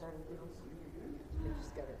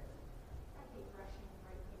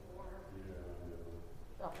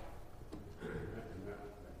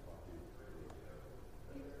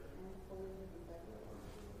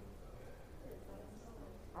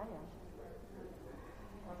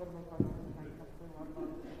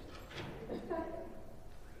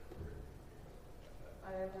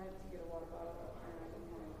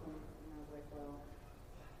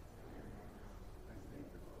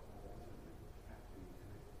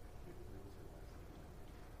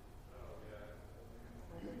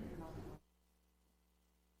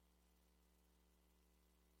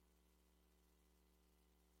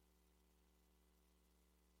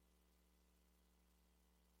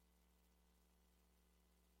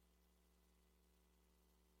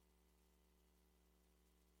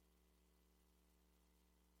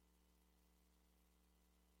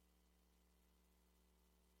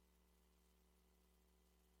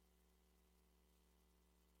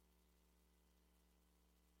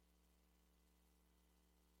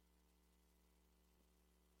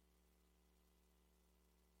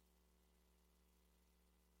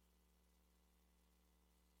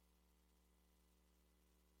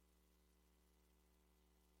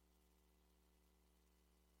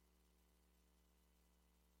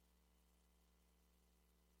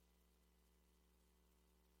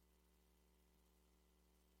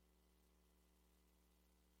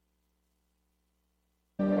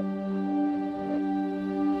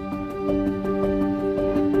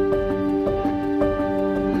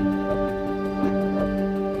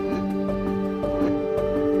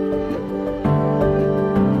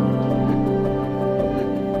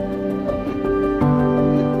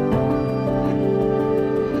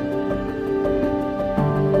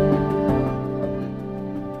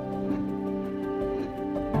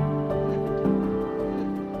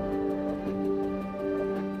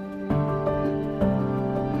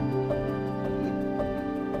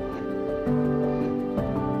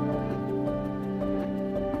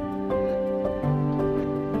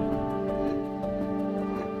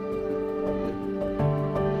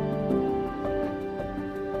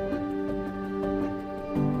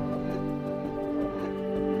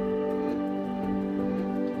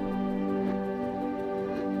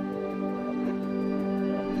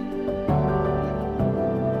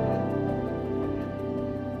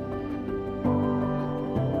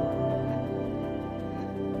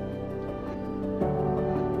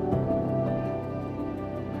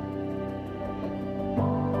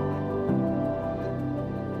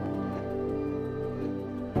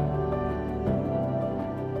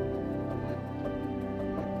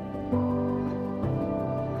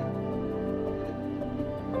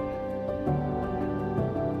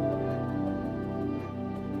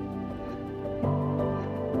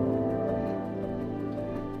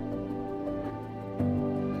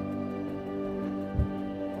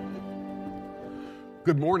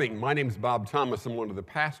Good morning. My name is Bob Thomas. I'm one of the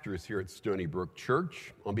pastors here at Stony Brook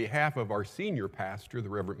Church. On behalf of our senior pastor, the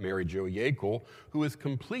Reverend Mary Jo Yakel, who is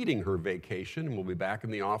completing her vacation and will be back in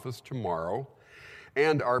the office tomorrow,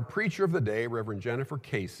 and our preacher of the day, Reverend Jennifer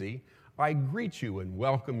Casey, I greet you and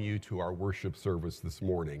welcome you to our worship service this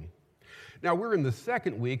morning. Now, we're in the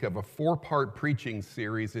second week of a four-part preaching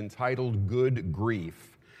series entitled Good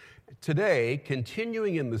Grief. Today,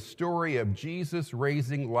 continuing in the story of Jesus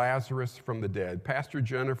raising Lazarus from the dead, Pastor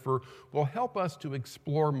Jennifer will help us to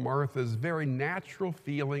explore Martha's very natural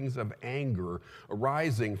feelings of anger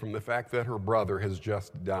arising from the fact that her brother has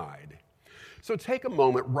just died. So take a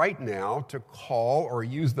moment right now to call or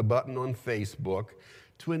use the button on Facebook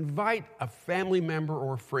to invite a family member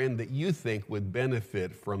or friend that you think would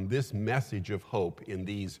benefit from this message of hope in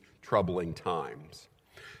these troubling times.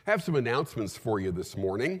 I have some announcements for you this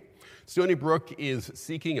morning. Stony Brook is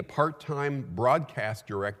seeking a part-time broadcast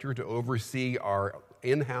director to oversee our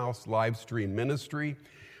in-house live stream ministry.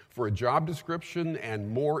 For a job description and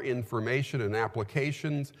more information and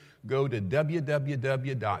applications, go to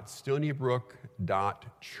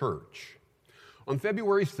www.stonybrook.church. On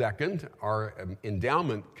February 2nd, our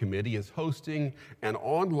endowment committee is hosting an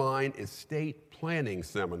online estate planning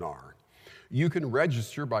seminar. You can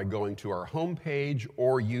register by going to our homepage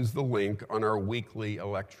or use the link on our weekly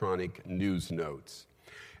electronic news notes.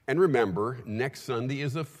 And remember, next Sunday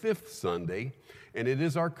is a fifth Sunday, and it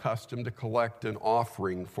is our custom to collect an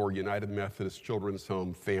offering for United Methodist Children's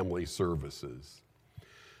Home Family Services.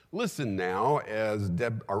 Listen now as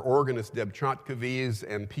our organist Deb Chotkaviz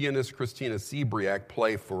and pianist Christina Seabriak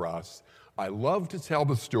play for us I Love to Tell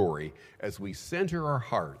the Story as we center our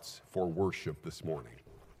hearts for worship this morning.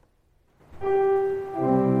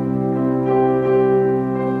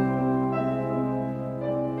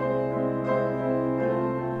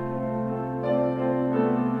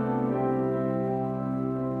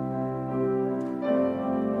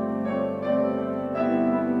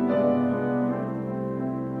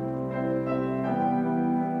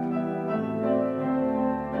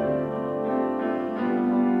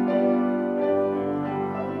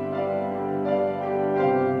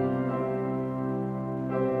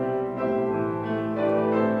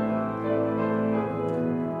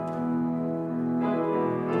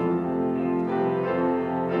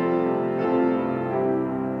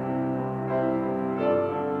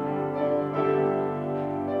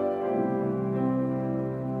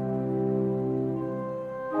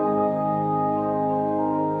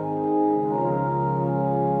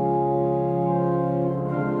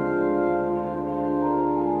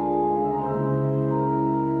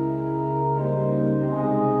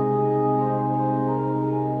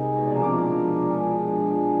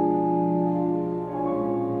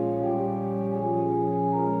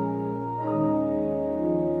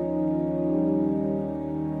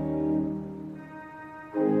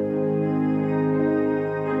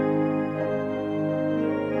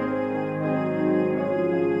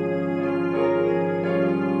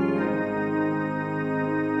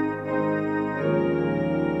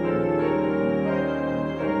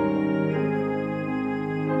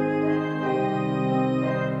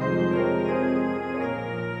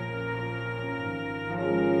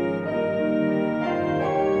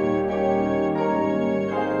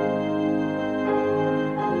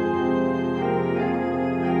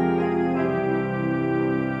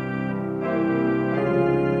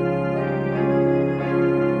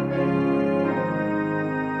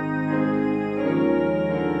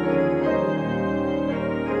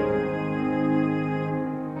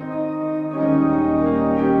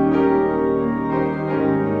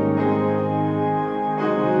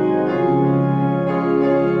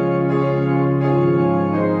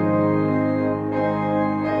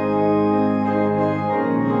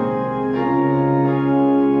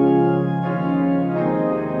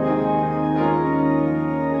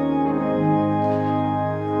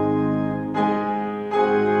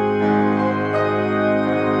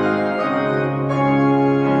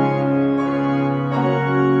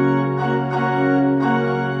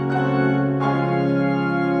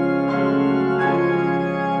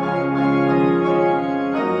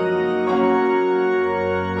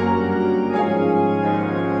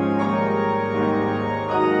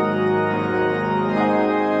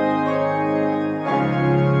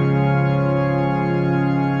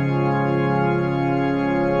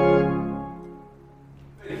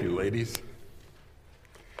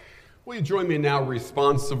 Will you join me now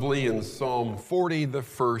responsively in Psalm 40, the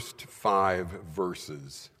first 5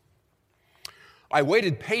 verses? I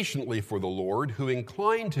waited patiently for the Lord, who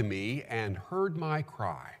inclined to me and heard my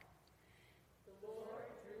cry. The Lord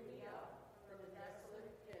drew me up from the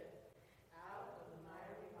desolate pit, out of the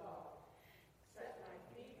miry gulf, set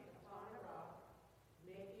my feet upon a rock,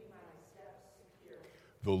 making my steps secure.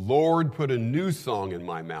 The Lord put a new song in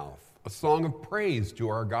my mouth, a song of praise to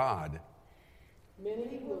our God.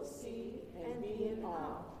 Many will see and be in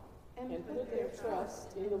awe, and put their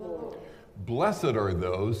trust in the Lord. Blessed are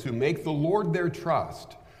those who make the Lord their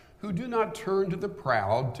trust, who do not turn to the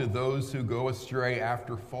proud, to those who go astray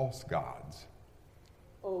after false gods.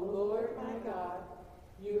 O Lord my God,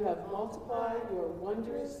 you have multiplied your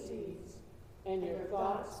wondrous deeds and your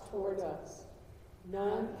thoughts toward us.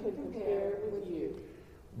 None can compare with you.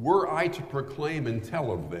 Were I to proclaim and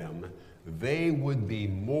tell of them, they would be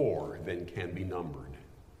more than can be numbered.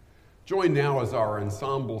 Join now as our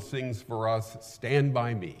ensemble sings for us, Stand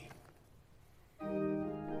By Me.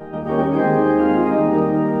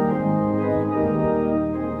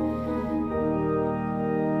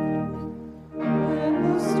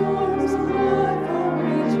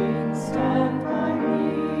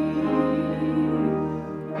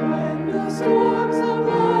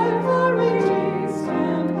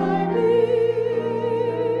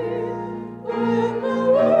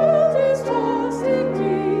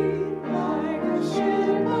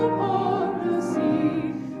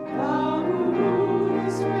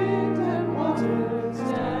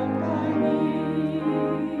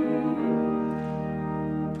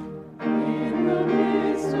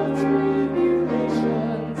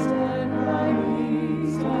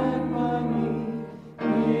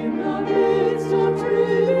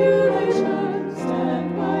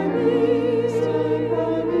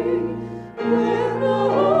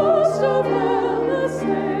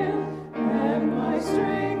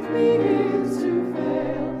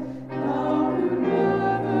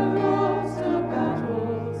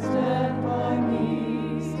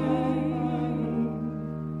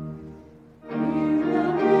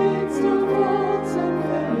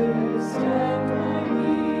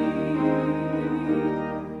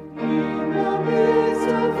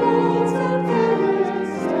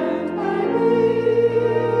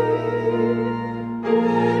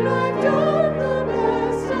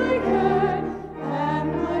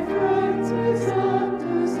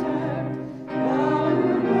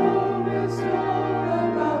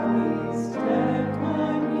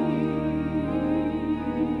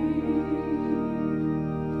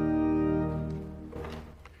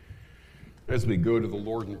 As we go to the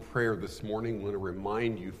Lord in prayer this morning, I want to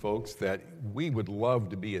remind you folks that we would love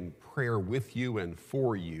to be in prayer with you and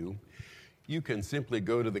for you. You can simply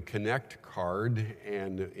go to the Connect card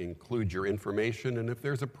and include your information, and if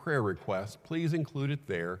there's a prayer request, please include it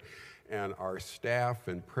there, and our staff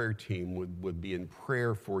and prayer team would be in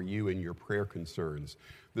prayer for you and your prayer concerns.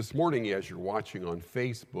 This morning, as you're watching on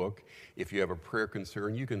Facebook, if you have a prayer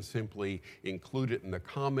concern, you can simply include it in the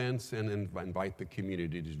comments and invite the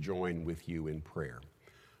community to join with you in prayer.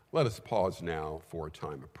 Let us pause now for a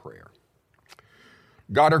time of prayer.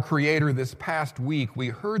 God, our Creator, this past week we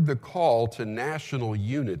heard the call to national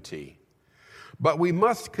unity. But we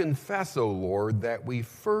must confess, O Lord, that we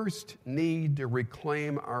first need to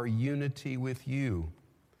reclaim our unity with you.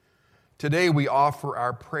 Today we offer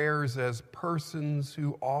our prayers as persons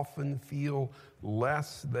who often feel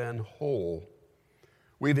less than whole.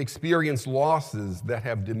 We've experienced losses that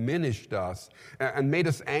have diminished us and made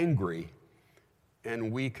us angry.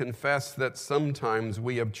 And we confess that sometimes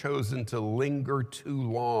we have chosen to linger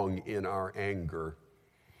too long in our anger.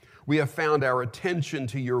 We have found our attention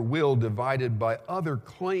to your will divided by other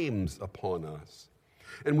claims upon us.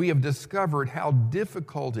 And we have discovered how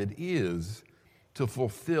difficult it is to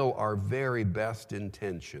fulfill our very best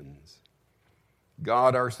intentions.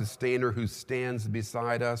 God, our sustainer, who stands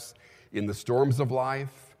beside us in the storms of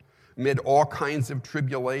life, amid all kinds of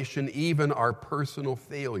tribulation, even our personal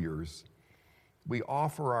failures, we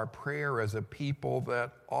offer our prayer as a people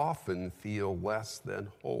that often feel less than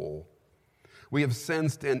whole. We have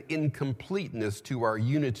sensed an incompleteness to our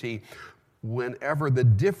unity whenever the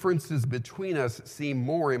differences between us seem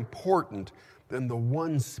more important than the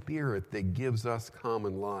one Spirit that gives us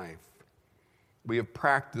common life. We have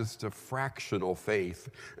practiced a fractional faith,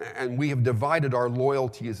 and we have divided our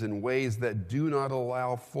loyalties in ways that do not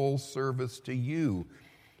allow full service to you,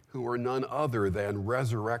 who are none other than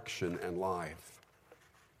resurrection and life.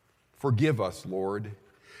 Forgive us, Lord,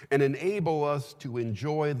 and enable us to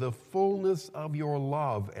enjoy the fullness of your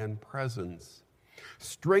love and presence.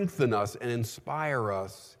 Strengthen us and inspire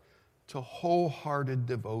us to wholehearted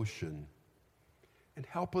devotion. And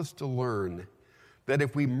help us to learn that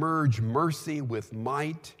if we merge mercy with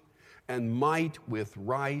might and might with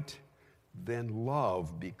right, then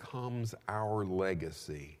love becomes our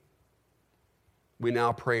legacy. We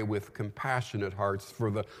now pray with compassionate hearts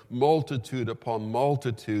for the multitude upon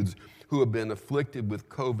multitudes who have been afflicted with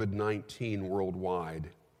COVID-19 worldwide.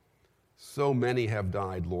 So many have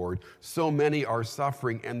died, Lord. So many are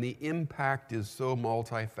suffering, and the impact is so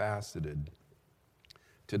multifaceted.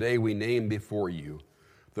 Today we name before you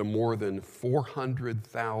the more than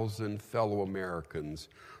 400,000 fellow Americans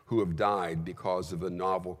who have died because of the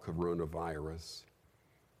novel coronavirus.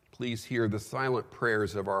 Please hear the silent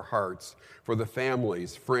prayers of our hearts for the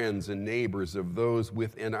families, friends, and neighbors of those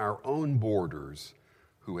within our own borders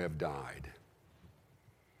who have died.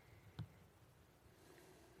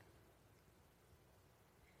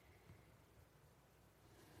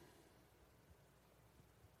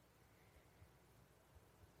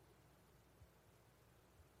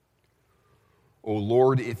 O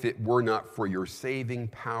Lord, if it were not for your saving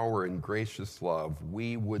power and gracious love,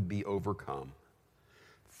 we would be overcome.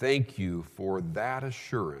 Thank you for that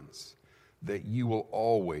assurance that you will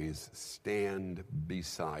always stand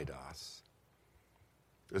beside us.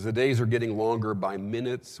 As the days are getting longer by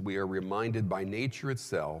minutes, we are reminded by nature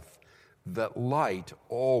itself that light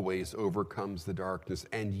always overcomes the darkness,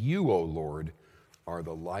 and you, O Lord, are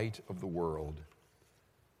the light of the world.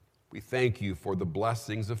 We thank you for the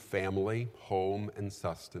blessings of family, home, and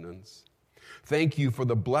sustenance. Thank you for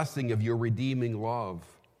the blessing of your redeeming love.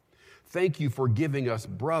 Thank you for giving us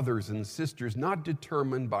brothers and sisters, not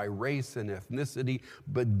determined by race and ethnicity,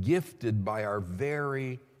 but gifted by our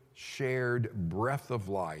very shared breath of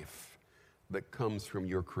life that comes from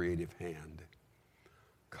your creative hand.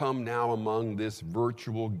 Come now among this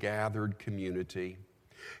virtual gathered community.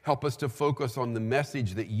 Help us to focus on the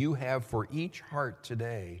message that you have for each heart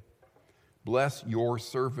today. Bless your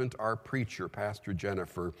servant, our preacher, Pastor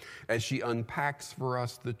Jennifer, as she unpacks for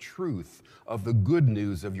us the truth of the good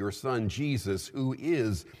news of your Son, Jesus, who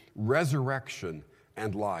is resurrection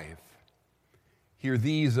and life. Hear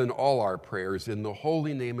these and all our prayers in the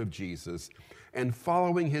holy name of Jesus, and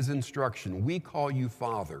following his instruction, we call you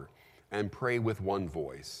Father and pray with one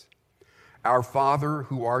voice. Our Father,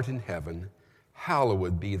 who art in heaven,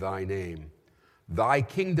 hallowed be thy name. Thy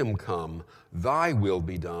kingdom come, thy will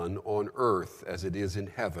be done on earth as it is in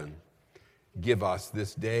heaven. Give us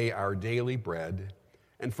this day our daily bread,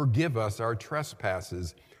 and forgive us our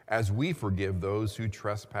trespasses as we forgive those who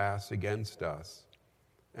trespass against us.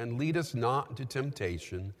 And lead us not into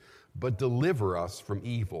temptation, but deliver us from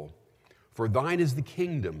evil. For thine is the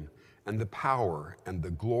kingdom, and the power, and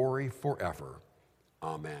the glory forever.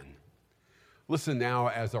 Amen. Listen now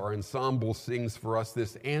as our ensemble sings for us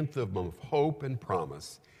this anthem of hope and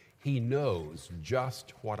promise. He knows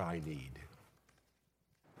just what I need.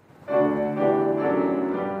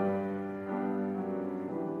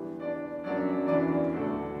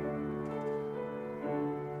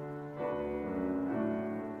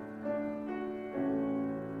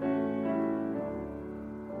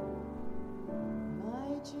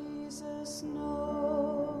 My Jesus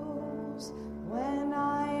knows when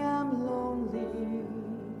I am lonely.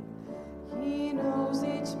 He knows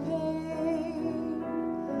each pain.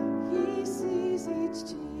 He sees each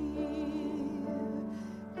tear.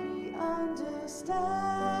 He understands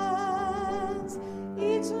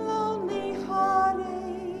each lonely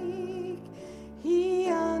heartache. He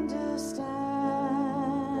understands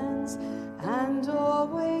and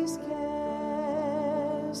always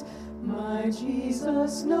cares. My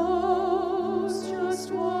Jesus knows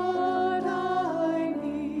just what I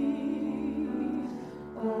need.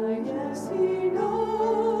 Yes, he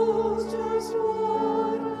knows just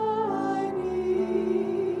what I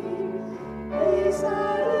need. He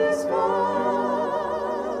satisfies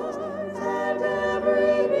and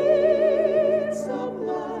every need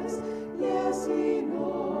supplies. Yes, he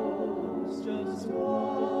knows just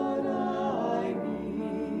what I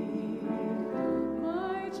need.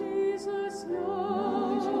 My Jesus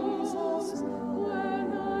knows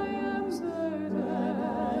when I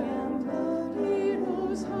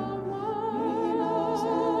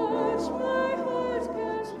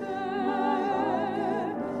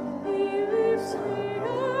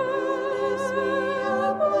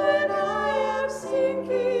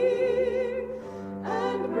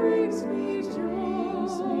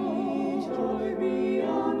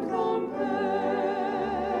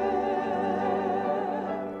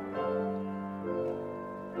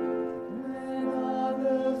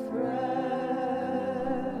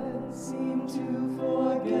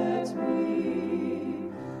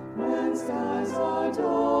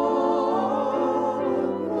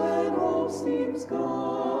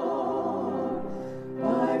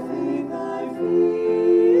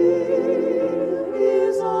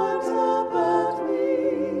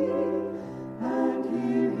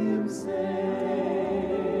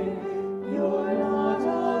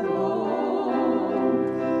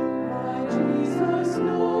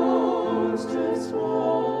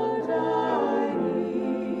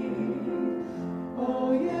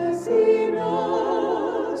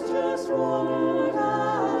what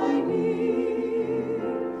I need.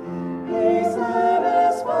 He satisfies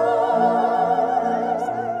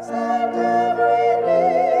and every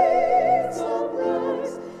need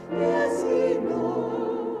supplies. Yes, He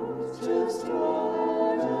knows just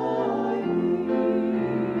what I need.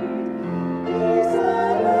 He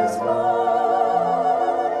satisfies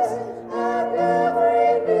and every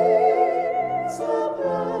need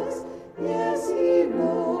supplies. Yes, He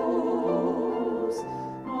knows.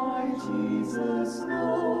 My Jesus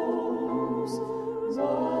knows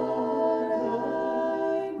what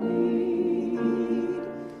I need.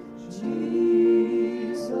 Jesus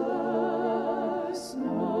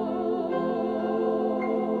knows.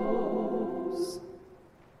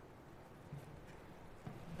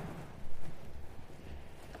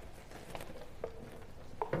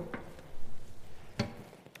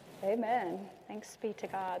 Amen. Thanks be to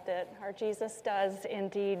God that our Jesus does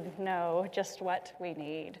indeed know just what we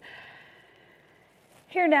need.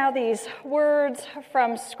 Hear now these words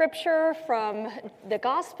from Scripture from the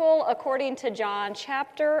Gospel according to John,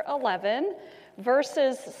 chapter 11,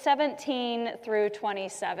 verses 17 through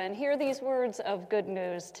 27. Hear these words of good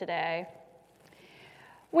news today.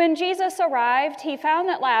 When Jesus arrived, he found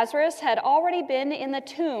that Lazarus had already been in the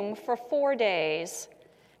tomb for 4 days.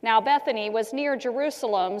 Now Bethany was near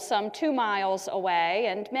Jerusalem, some 2 miles away,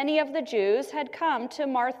 and many of the Jews had come to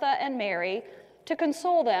Martha and Mary to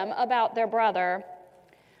console them about their brother.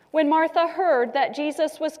 When Martha heard that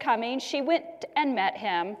Jesus was coming, she went and met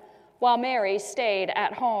him, while Mary stayed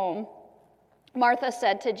at home. Martha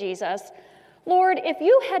said to Jesus, "Lord, if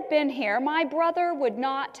you had been here, my brother would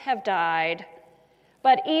not have died.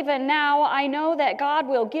 But even now I know that God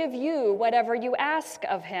will give you whatever you ask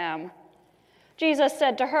of him." Jesus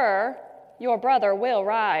said to her, "Your brother will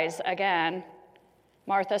rise again."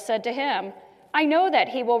 Martha said to him, "I know that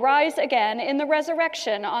he will rise again in the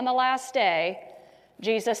resurrection on the last day."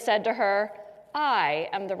 Jesus said to her, "I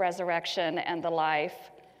am the resurrection and the life.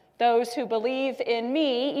 Those who believe in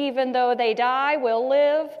me, even though they die, will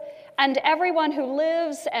live, and everyone who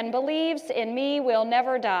lives and believes in me will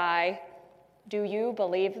never die. Do you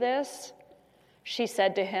believe this?" She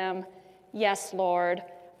said to him, "Yes, Lord.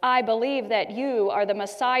 I believe that you are the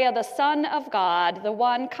Messiah, the Son of God, the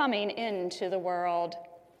one coming into the world."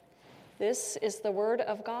 This is the word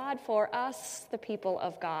of God for us, the people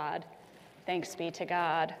of God. Thanks be to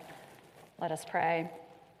God. Let us pray.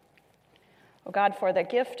 O God, for the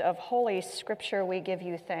gift of Holy Scripture, we give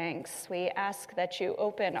you thanks. We ask that you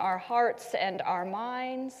open our hearts and our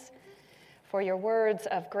minds for your words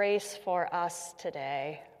of grace for us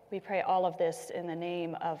today. We pray all of this in the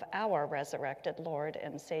name of our resurrected Lord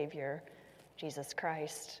and Savior, Jesus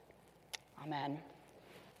Christ. Amen.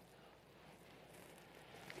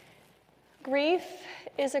 Grief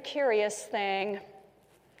is a curious thing.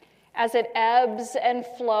 As it ebbs and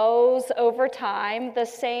flows over time, the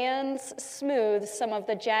sands smooth some of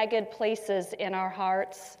the jagged places in our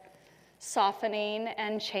hearts, softening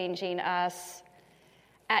and changing us.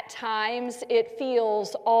 At times, it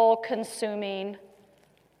feels all-consuming.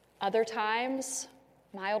 Other times,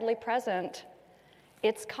 mildly present.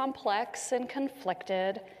 It's complex and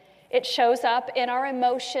conflicted. It shows up in our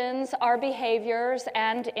emotions, our behaviors,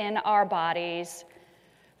 and in our bodies.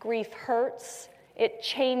 Grief hurts, it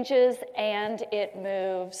changes, and it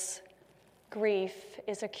moves. Grief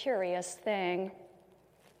is a curious thing.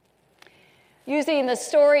 Using the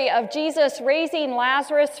story of Jesus raising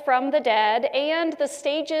Lazarus from the dead and the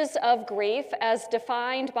stages of grief as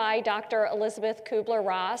defined by Dr. Elizabeth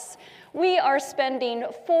Kubler-Ross, we are spending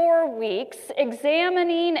 4 weeks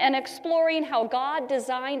examining and exploring how God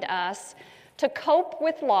designed us to cope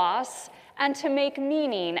with loss and to make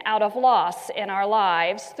meaning out of loss in our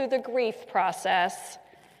lives through the grief process.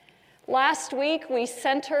 Last week, we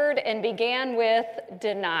centered and began with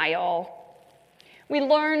denial. We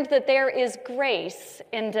learned that there is grace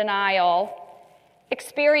in denial.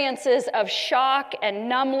 Experiences of shock and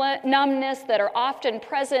numbness that are often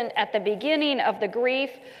present at the beginning of the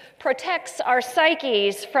grief protects our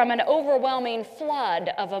psyches from an overwhelming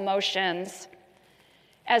flood of emotions.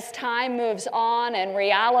 As time moves on and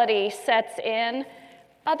reality sets in,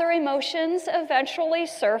 other emotions eventually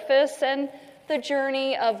surface and the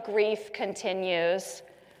journey of grief continues.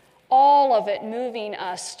 All of it moving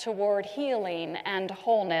us toward healing and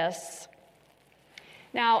wholeness.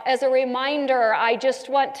 Now, as a reminder, I just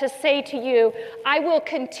want to say to you, I will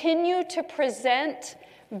continue to present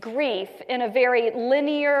grief in a very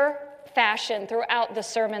linear fashion throughout the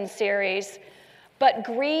sermon series, but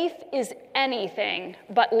grief is anything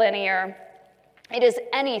but linear. It is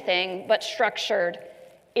anything but structured.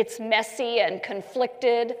 It's messy and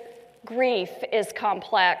conflicted. Grief is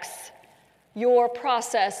complex. Your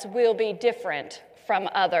process will be different from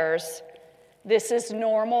others. This is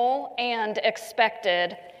normal and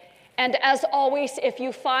expected. And as always, if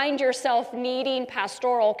you find yourself needing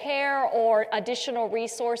pastoral care or additional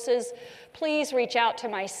resources, please reach out to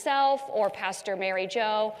myself or Pastor Mary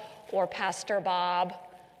Jo or Pastor Bob.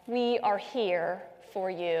 We are here for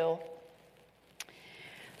you.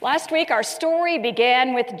 Last week, our story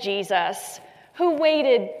began with Jesus, who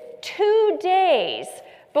waited 2 days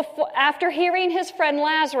after hearing his friend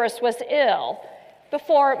Lazarus was ill,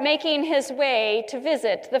 before making his way to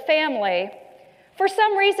visit the family. For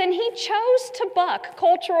some reason, he chose to buck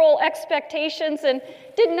cultural expectations and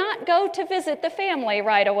did not go to visit the family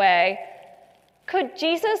right away. Could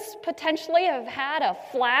Jesus potentially have had a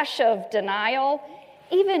flash of denial,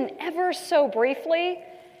 even ever so briefly?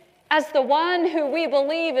 As the one who we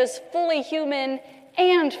believe is fully human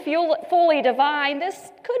and fully divine,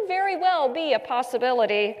 this could very well be a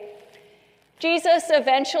possibility. Jesus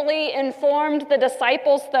eventually informed the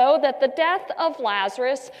disciples, though, that the death of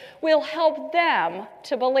Lazarus will help them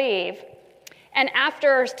to believe. And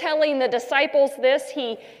after telling the disciples this,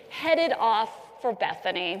 he headed off for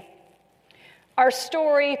Bethany. Our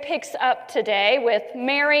story picks up today with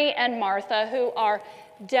Mary and Martha, who are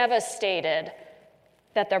devastated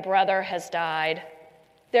that their brother has died.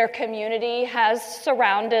 Their community has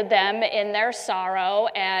surrounded them in their sorrow,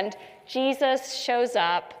 and Jesus shows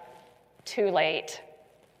up too late.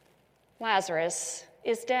 Lazarus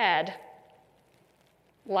is dead.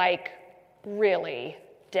 Like, really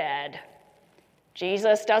dead.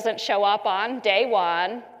 Jesus doesn't show up on day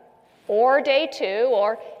 1 or day 2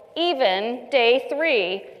 or even day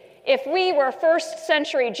 3. If we were first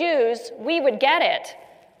century Jews, we would get it,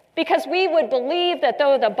 because we would believe that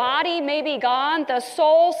though the body may be gone, the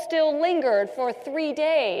soul still lingered for 3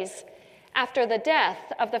 days after the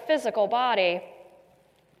death of the physical body.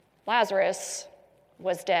 Lazarus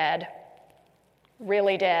was dead,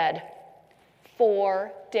 really dead,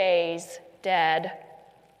 4 days dead,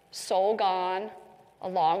 soul gone,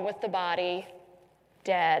 along with the body,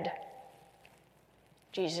 dead.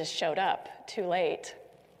 Jesus showed up too late.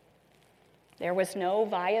 There was no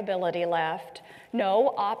viability left,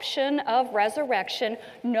 no option of resurrection,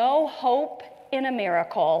 no hope in a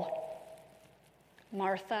miracle.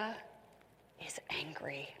 Martha is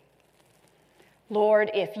angry.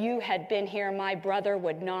 Lord, if you had been here, my brother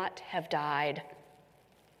would not have died.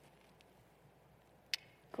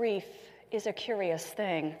 Grief is a curious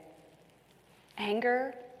thing.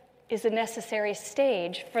 Anger is a necessary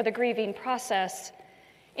stage for the grieving process.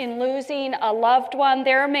 In losing a loved one,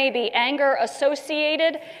 there may be anger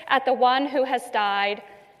associated at the one who has died.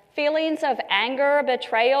 Feelings of anger,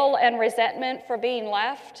 betrayal, and resentment for being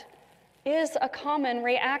left is a common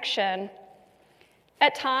reaction.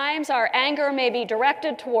 At times, our anger may be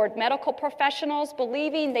directed toward medical professionals,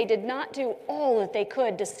 believing they did not do all that they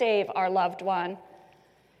could to save our loved one.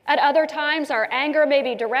 At other times, our anger may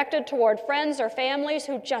be directed toward friends or families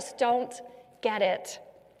who just don't get it.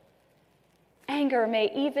 Anger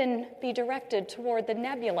may even be directed toward the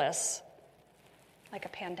nebulous, like a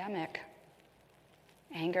pandemic.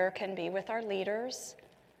 Anger can be with our leaders,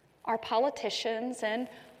 our politicians, and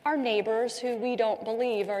our neighbors who we don't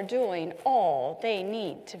believe are doing all they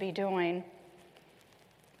need to be doing.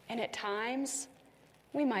 And at times,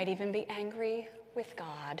 we might even be angry with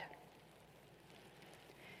God.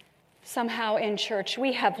 Somehow in church,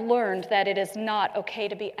 we have learned that it is not okay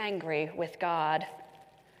to be angry with God.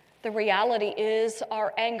 The reality is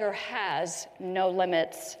our anger has no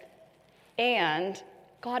limits, and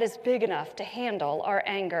God is big enough to handle our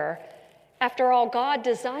anger. After all, God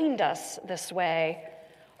designed us this way.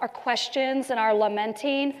 Our questions and our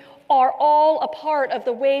lamenting are all a part of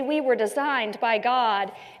the way we were designed by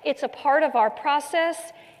God. It's a part of our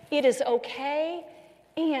process. It is okay,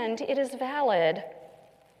 and it is valid.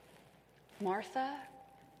 Martha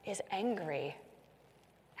is angry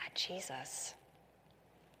at Jesus.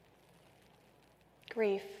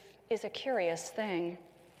 Grief is a curious thing.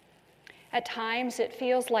 At times, it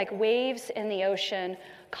feels like waves in the ocean,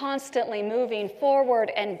 constantly moving forward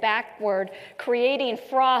and backward, creating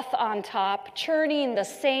froth on top, churning the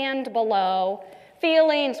sand below.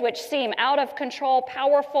 Feelings which seem out of control,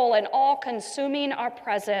 powerful, and all-consuming are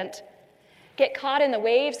present. Get caught in the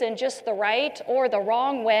waves in just the right or the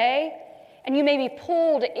wrong way, and you may be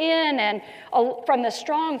pulled in and from the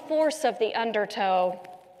strong force of the undertow.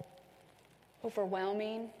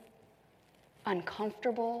 Overwhelming,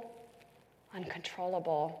 uncomfortable,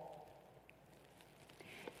 uncontrollable.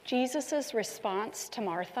 Jesus' response to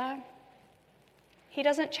Martha, he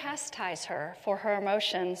doesn't chastise her for her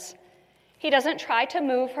emotions. He doesn't try to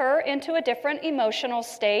move her into a different emotional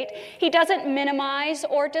state. He doesn't minimize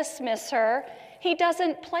or dismiss her. He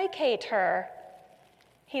doesn't placate her.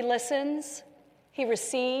 He listens, he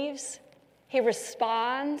receives, he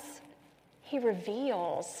responds, he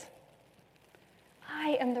reveals.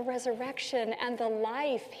 I am the resurrection and the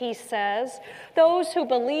life, he says. Those who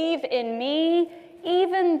believe in me,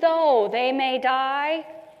 even though they may die,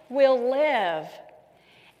 will live.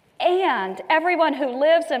 And everyone who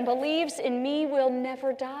lives and believes in me will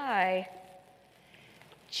never die.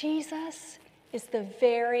 Jesus is the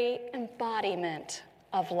very embodiment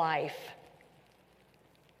of life.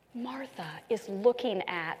 Martha is looking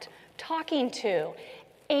at, talking to,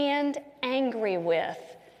 and angry with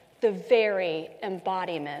the very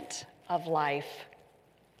embodiment of life.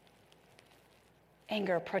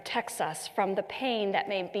 Anger protects us from the pain that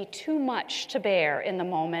may be too much to bear in the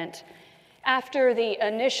moment. After the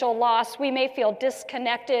initial loss, we may feel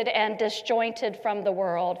disconnected and disjointed from the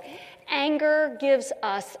world. Anger gives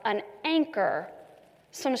us an anchor,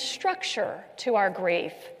 some structure to our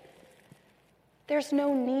grief. There's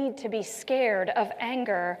no need to be scared of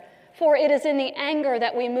anger, for it is in the anger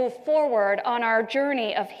that we move forward on our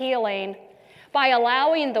journey of healing. By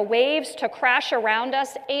allowing the waves to crash around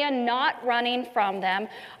us and not running from them,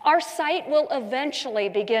 our sight will eventually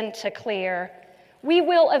begin to clear. We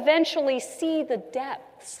will eventually see the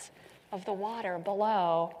depths of the water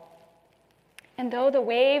below. And though the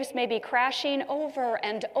waves may be crashing over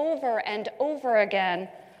and over and over again,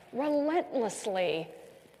 relentlessly,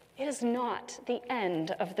 it is not the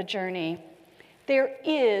end of the journey. There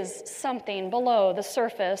is something below the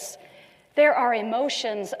surface. There are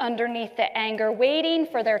emotions underneath the anger, waiting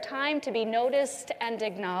for their time to be noticed and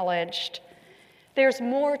acknowledged. There's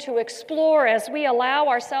more to explore as we allow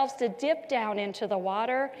ourselves to dip down into the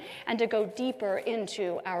water and to go deeper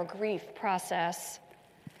into our grief process.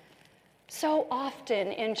 So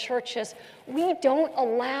often in churches, we don't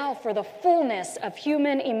allow for the fullness of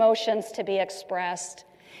human emotions to be expressed.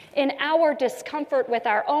 In our discomfort with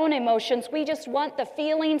our own emotions, we just want the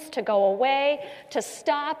feelings to go away, to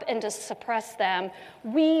stop, and to suppress them.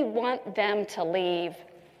 We want them to leave.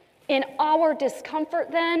 In our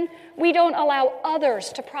discomfort, then, we don't allow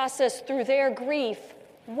others to process through their grief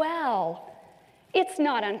well. It's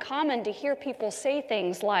not uncommon to hear people say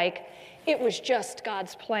things like, "It was just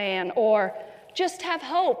God's plan," or "Just have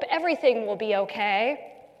hope, everything will be okay."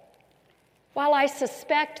 While I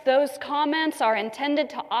suspect those comments are intended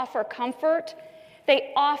to offer comfort,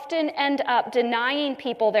 they often end up denying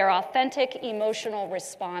people their authentic emotional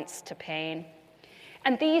response to pain.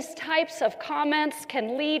 And these types of comments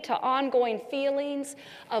can lead to ongoing feelings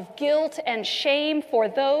of guilt and shame for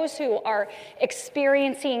those who are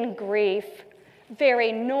experiencing grief.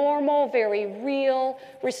 Very normal, very real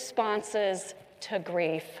responses to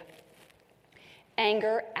grief.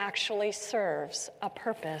 Anger actually serves a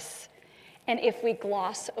purpose. And if we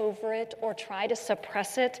gloss over it or try to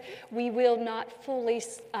suppress it, we will not fully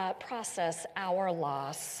process our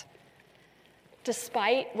loss.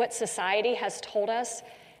 Despite what society has told us,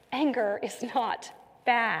 anger is not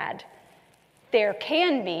bad. There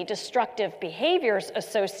can be destructive behaviors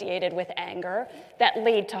associated with anger that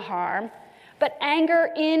lead to harm, but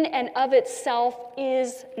anger in and of itself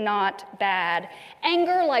is not bad.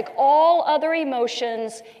 Anger, like all other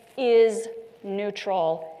emotions, is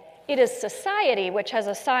neutral. It is society which has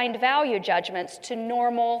assigned value judgments to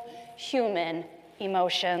normal human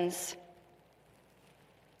emotions.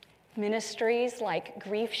 Ministries like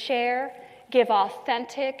Grief Share give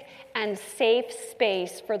authentic and safe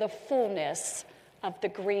space for the fullness of the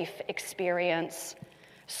grief experience.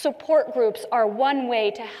 Support groups are one way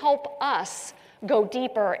to help us go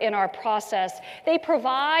deeper in our process. They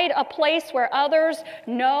provide a place where others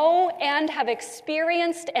know and have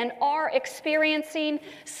experienced and are experiencing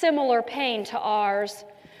similar pain to ours.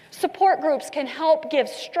 Support groups can help give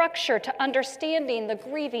structure to understanding the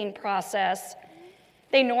grieving process.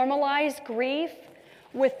 They normalize grief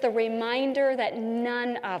with the reminder that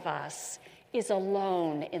none of us is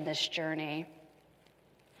alone in this journey.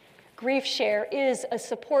 Grief Share is a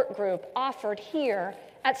support group offered here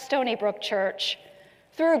at Stony Brook Church.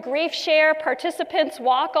 Through Grief Share, participants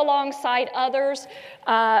walk alongside others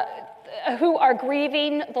who are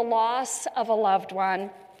grieving the loss of a loved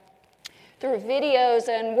one. Through videos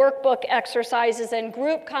and workbook exercises and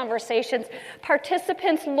group conversations,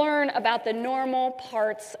 participants learn about the normal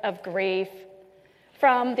parts of grief,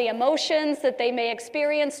 from the emotions that they may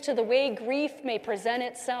experience to the way grief may present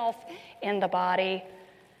itself in the body.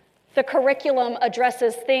 The curriculum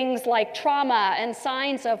addresses things like trauma and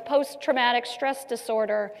signs of post-traumatic stress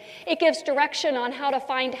disorder. It gives direction on how to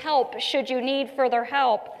find help should you need further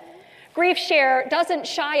help. Grief Share doesn't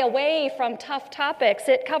shy away from tough topics.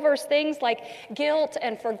 It covers things like guilt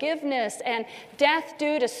and forgiveness and death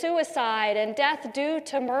due to suicide and death due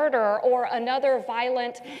to murder or another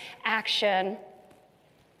violent action.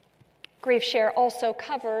 Grief Share also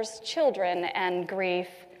covers children and grief.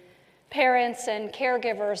 Parents and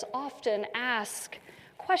caregivers often ask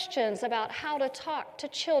questions about how to talk to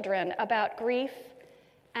children about grief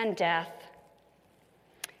and death.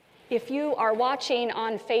 If you are watching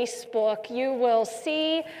on Facebook, you will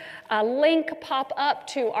see a link pop up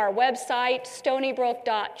to our website,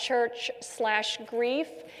 stonybrook.church/grief.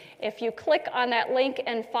 If you click on that link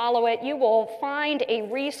and follow it, you will find a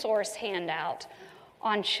resource handout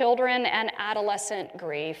on children and adolescent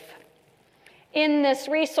grief. In this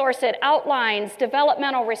resource, it outlines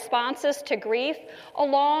developmental responses to grief,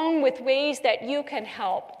 along with ways that you can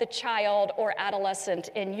help the child or adolescent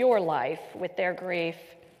in your life with their grief.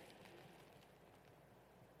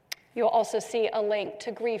 You'll also see a link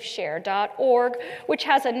to griefshare.org, which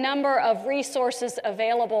has a number of resources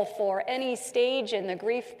available for any stage in the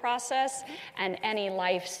grief process and any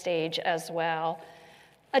life stage as well.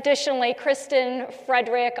 Additionally, Kristen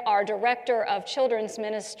Frederick, our Director of Children's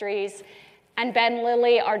Ministries, and Ben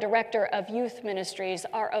Lilly, our Director of Youth Ministries,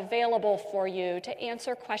 are available for you to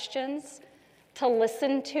answer questions, to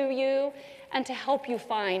listen to you, and to help you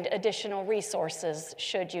find additional resources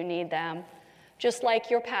should you need them. Just like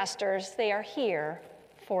your pastors, they are here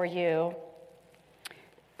for you.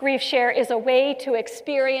 Grief Share is a way to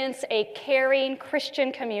experience a caring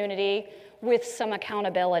Christian community with some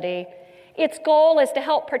accountability. Its goal is to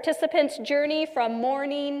help participants journey from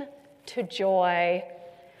mourning to joy.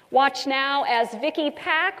 Watch now as Vicki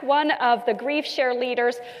Pack, one of the Grief Share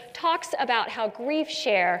leaders, talks about how Grief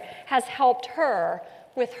Share has helped her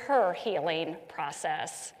with her healing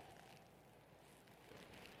process.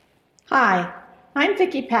 Hi, I'm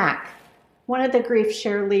Vicki Pack, one of the Grief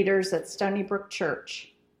Share leaders at Stony Brook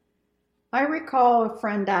Church. I recall a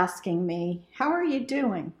friend asking me, "How are you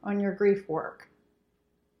doing on your grief work?"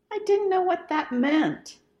 I didn't know what that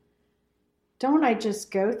meant. Don't I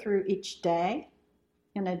just go through each day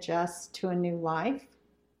and adjust to a new life?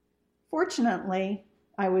 Fortunately,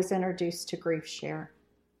 I was introduced to Grief Share.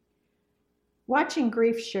 Watching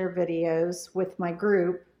Grief Share videos with my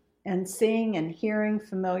group and seeing and hearing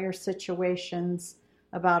familiar situations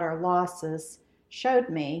about our losses showed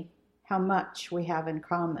me how much we have in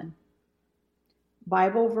common.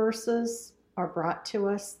 Bible verses are brought to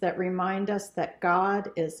us that remind us that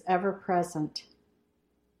God is ever present,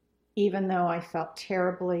 even though I felt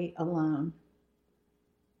terribly alone.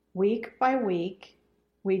 Week by week,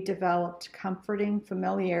 we developed comforting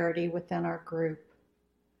familiarity within our group.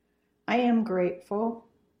 I am grateful,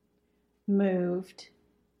 moved,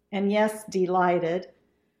 and yes, delighted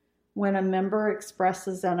when a member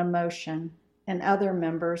expresses an emotion and other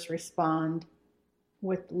members respond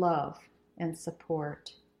with love and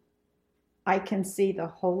support. I can see the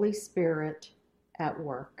Holy Spirit at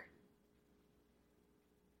work.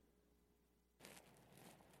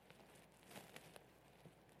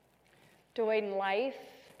 Doing life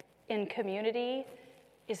in community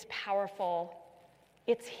is powerful.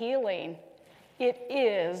 It's healing. It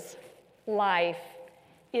is life.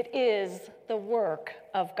 It is the work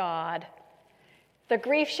of God. The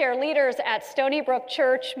Grief Share leaders at Stony Brook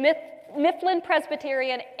Church, Mifflin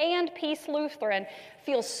Presbyterian, and Peace Lutheran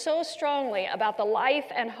feel so strongly about the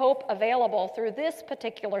life and hope available through this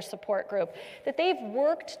particular support group that they've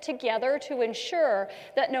worked together to ensure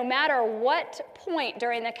that no matter what point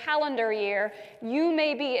during the calendar year you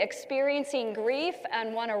may be experiencing grief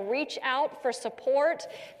and want to reach out for support,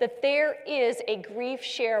 that there is a Grief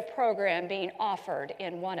Share program being offered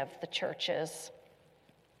in one of the churches.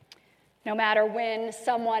 No matter when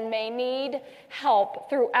someone may need help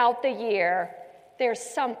throughout the year, there's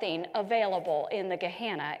something available in the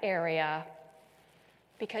Gahanna area,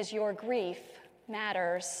 because your grief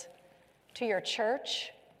matters to your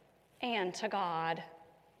church and to God.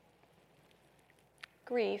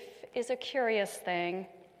 Grief is a curious thing.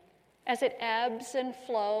 As it ebbs and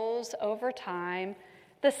flows over time,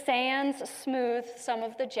 the sands smooth some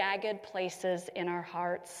of the jagged places in our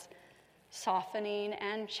hearts, softening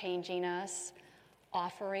and changing us,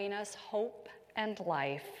 offering us hope and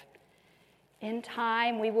life. In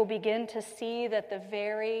time, we will begin to see that the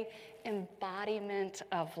very embodiment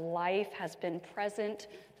of life has been present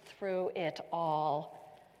through it all.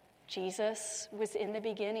 Jesus was in the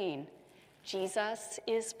beginning. Jesus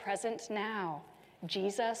is present now.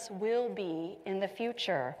 Jesus will be in the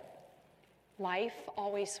future. Life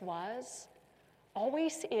always was,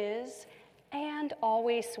 always is, and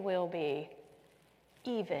always will be,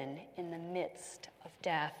 even in the midst of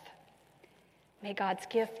death. May God's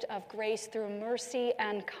gift of grace through mercy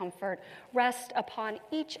and comfort rest upon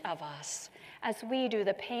each of us as we do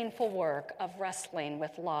the painful work of wrestling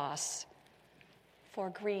with loss. For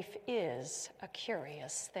grief is a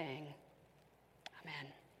curious thing. Amen.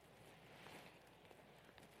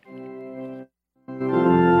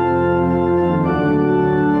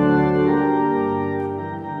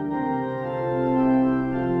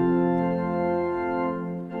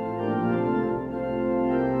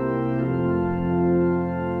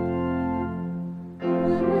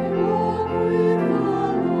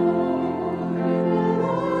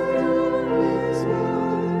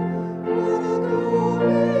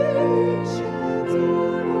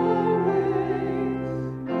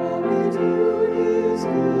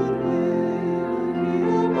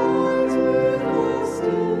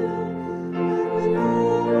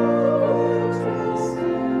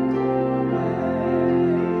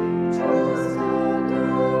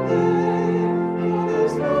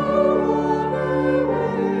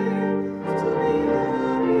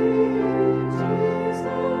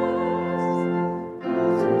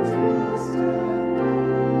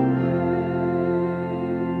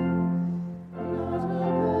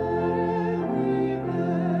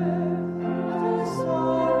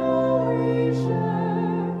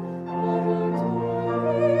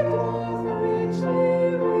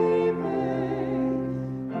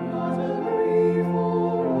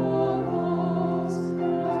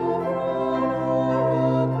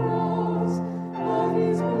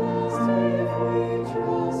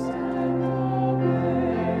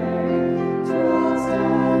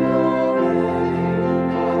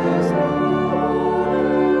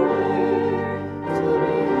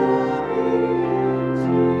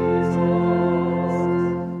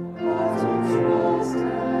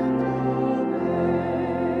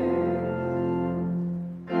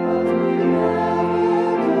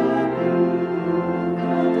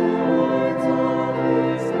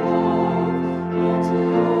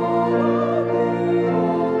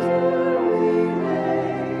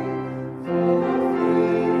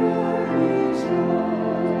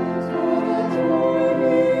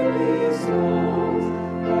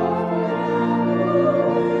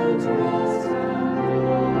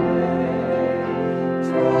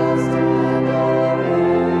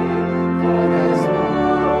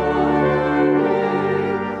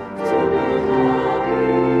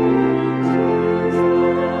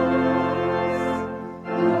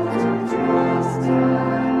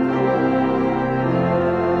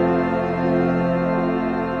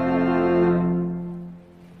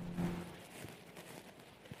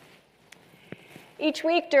 Each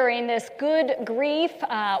week during this Good Grief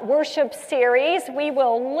worship series, we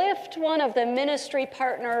will lift one of the ministry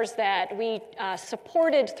partners that we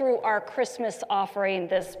supported through our Christmas offering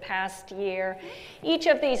this past year. Each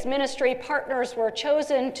of these ministry partners were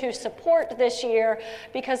chosen to support this year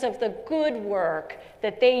because of the good work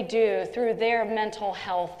that they do through their mental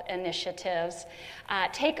health initiatives.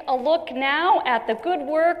 Take a look now at the good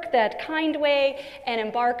work that Kindway and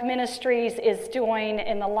Embark Ministries is doing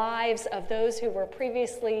in the lives of those who were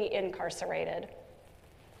previously incarcerated.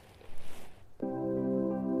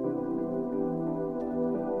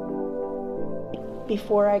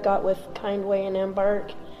 Before I got with Kindway and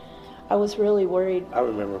Embark, I was really worried. I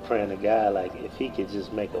remember praying to God, like, if he could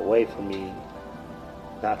just make a way for me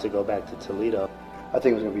not to go back to Toledo. I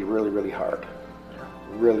think it was going to be really, really hard.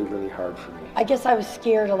 Really, really hard for me. I guess I was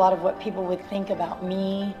scared a lot of what people would think about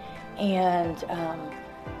me and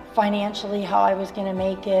financially how I was going to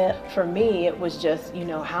make it. For me, it was just,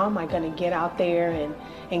 how am I going to get out there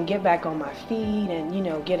and get back on my feet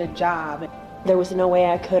and, get a job. There was no way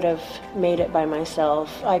I could have made it by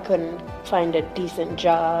myself. I couldn't find a decent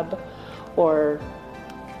job or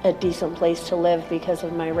a decent place to live because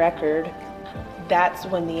of my record. That's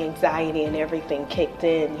when the anxiety and everything kicked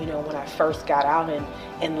in, when I first got out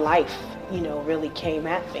and life, really came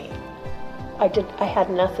at me. I had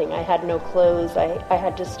nothing. I had no clothes. I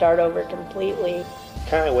had to start over completely.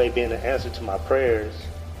 Kindway being the answer to my prayers,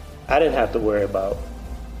 I didn't have to worry about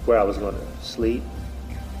where I was going to sleep.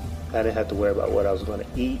 I didn't have to worry about what I was going to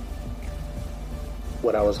eat,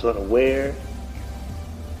 what I was going to wear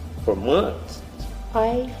for months.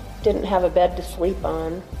 I didn't have a bed to sleep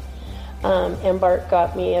on. Embark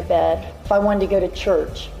got me a bed. If I wanted to go to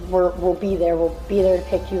church, we'll be there. We'll be there to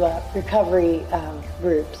pick you up. Recovery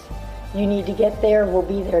groups. You need to get there, we'll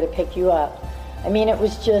be there to pick you up. I mean, it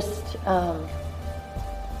was just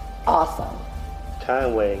awesome.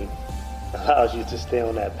 Kindway allows you to stay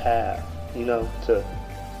on that path,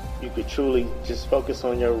 you could truly just focus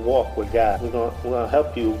on your walk with God. We're gonna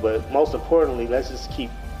help you, but most importantly, let's just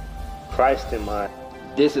keep Christ in mind.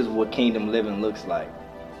 this is what kingdom living looks like.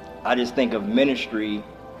 I just think of ministry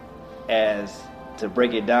as, to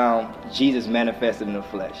break it down, Jesus manifested in the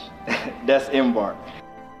flesh. That's Embark.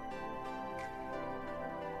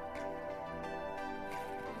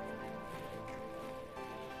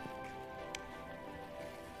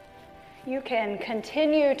 You can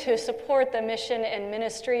continue to support the mission and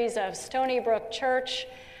ministries of Stony Brook Church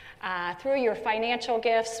through your financial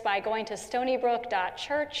gifts by going to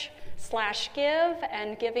stonybrook.church/give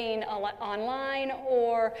and giving online,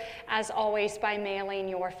 or as always by mailing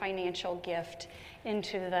your financial gift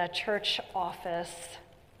into the church office.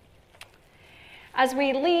 As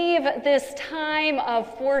we leave this time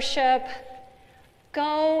of worship,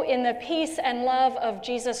 go in the peace and love of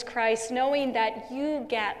Jesus Christ, knowing that you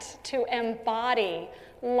get to embody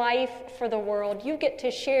life for the world. You get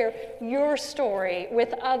to share your story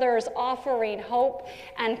with others, offering hope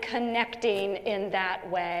and connecting in that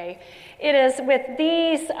way. It is with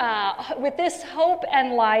this hope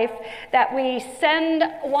and life that we send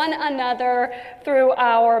one another through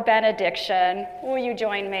our benediction. Will you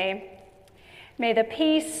join me? May the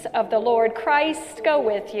peace of the Lord Christ go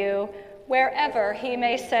with you wherever he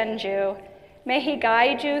may send you. May he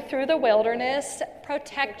guide you through the wilderness,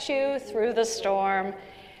 protect you through the storm.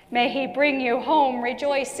 May he bring you home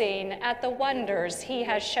rejoicing at the wonders he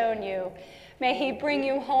has shown you. May he bring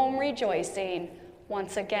you home rejoicing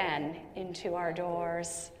once again into our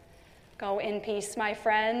doors. Go in peace, my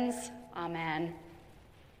friends. Amen.